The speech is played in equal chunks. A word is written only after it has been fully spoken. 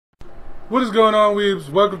What is going on, weebs?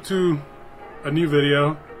 Welcome to a new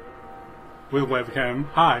video with webcam.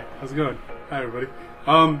 Hi, how's it going? Hi, everybody.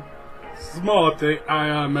 Small update.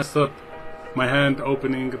 I messed up my hand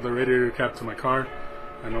opening the radiator cap to my car.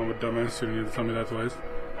 I know I'm a dumbass. You don't need to tell me that twice.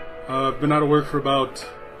 I've been out of work for about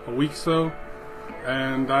a week so,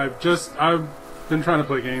 and I've been trying to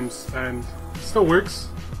play games, and it still works.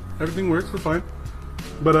 Everything works. We're fine.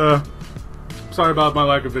 But sorry about my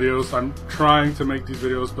lack of videos. I'm trying to make these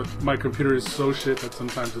videos, but my computer is so shit that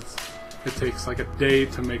sometimes it takes like a day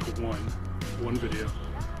to make one video,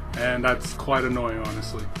 and that's quite annoying,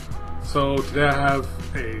 honestly. So today I have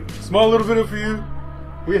a small little video for you.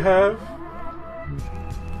 We have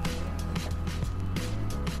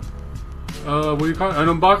what do you call it? An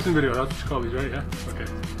unboxing video. That's what you call these, right? Yeah. Okay.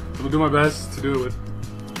 So I'm gonna do my best to do it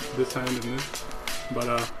with this hand and this, but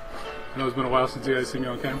I know it's been a while since you guys seen me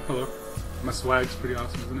on cam. Hello. My swag's pretty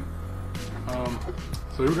awesome, isn't it?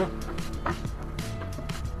 So here we go.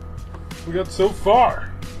 We got so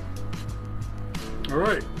far.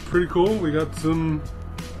 Alright, pretty cool. We got some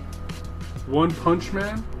One Punch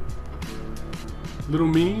Man little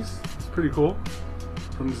minis. It's pretty cool.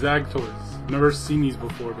 From Zag Toys. Never seen these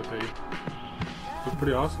before, but they look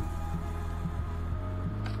pretty awesome.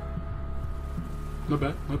 Not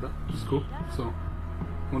bad, not bad. Just cool. So,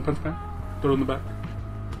 One Punch Man. Throw it in the back.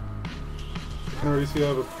 I can already see I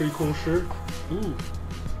have a pretty cool shirt. Ooh.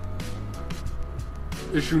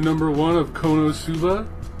 Issue number 1 of Konosuba.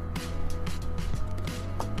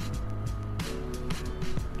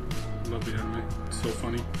 Love the anime. It's so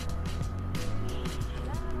funny.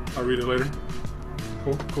 I'll read it later.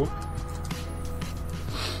 Cool, cool.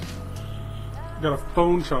 Got a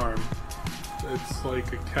phone charm. It's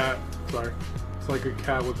like a cat. Sorry. It's like a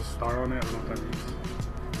cat with a star on it. I don't know what that means.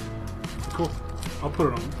 Cool. I'll put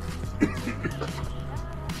it on.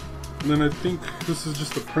 And then I think this is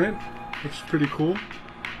just a print, which is pretty cool.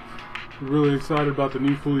 Really excited about the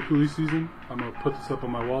new Fooly Cooly season. I'm gonna put this up on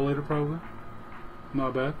my wall later, probably.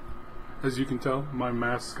 Not bad. As you can tell, my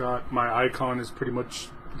mascot, my icon is pretty much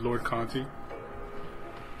Lord Conti.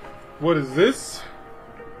 What is this?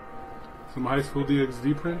 Some high school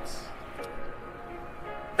DxD prints.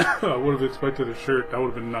 I would have expected a shirt. That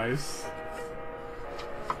would have been nice.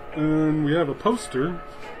 And we have a poster.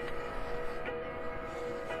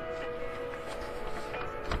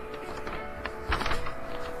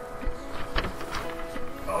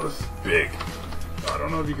 Oh, this is big. I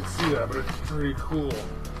don't know if you can see that, but it's pretty cool.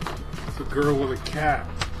 It's a girl with a cat.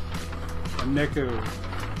 A Neko.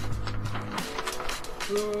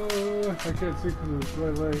 I can't see because of the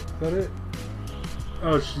bright light. Is that it?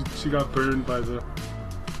 Oh, she got burned by the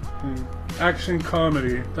thing. Action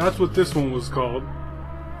comedy. That's what this one was called.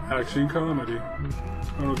 Action comedy. I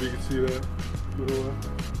don't know if you can see that. Little,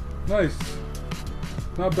 nice.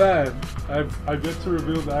 Not bad. I've yet to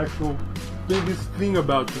reveal the actual biggest thing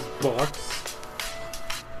about this box.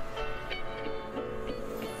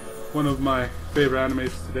 One of my favorite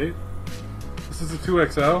animes to date. This is a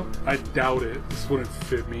 2XL. I doubt it. This wouldn't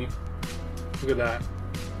fit me. Look at that.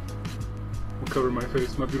 I'll cover my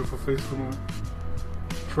face, my beautiful face from a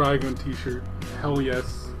Trigun t-shirt. Hell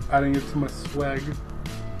yes. Adding it to my swag.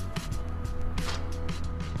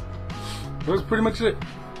 That's pretty much it.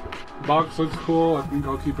 Box looks cool. I think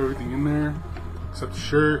I'll keep everything in there except the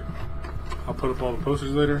shirt. I'll put up all the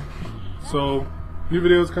posters later. So, new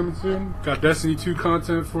videos coming soon. Got Destiny 2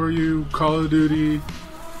 content for you, Call of Duty,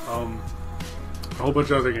 a whole bunch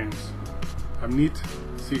of other games. I'm Neet.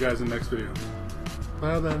 See you guys in the next video.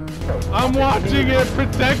 Bye bye. I'm watching it.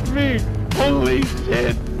 Protect me. Holy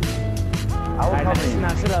shit.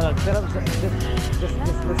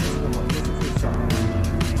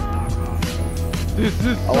 This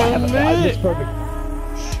is so lit! It's perfect.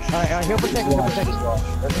 Alright, he'll protect me.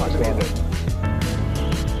 That's not good.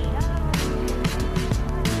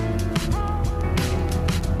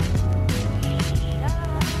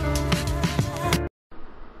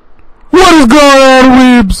 What is going on,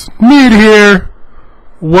 weebs? Neet here.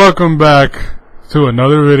 Welcome back to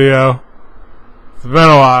another video. It's been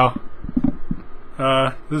a while.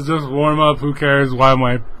 This is just warm up. Who cares? Why am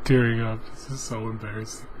I tearing up? This is so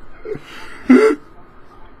embarrassing.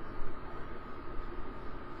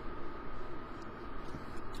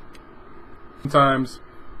 Sometimes,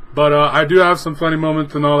 but I do have some funny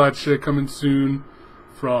moments and all that shit coming soon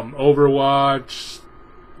from Overwatch,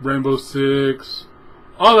 Rainbow Six,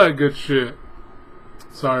 all that good shit.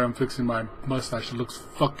 Sorry, I'm fixing my mustache. It looks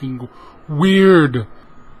fucking weird.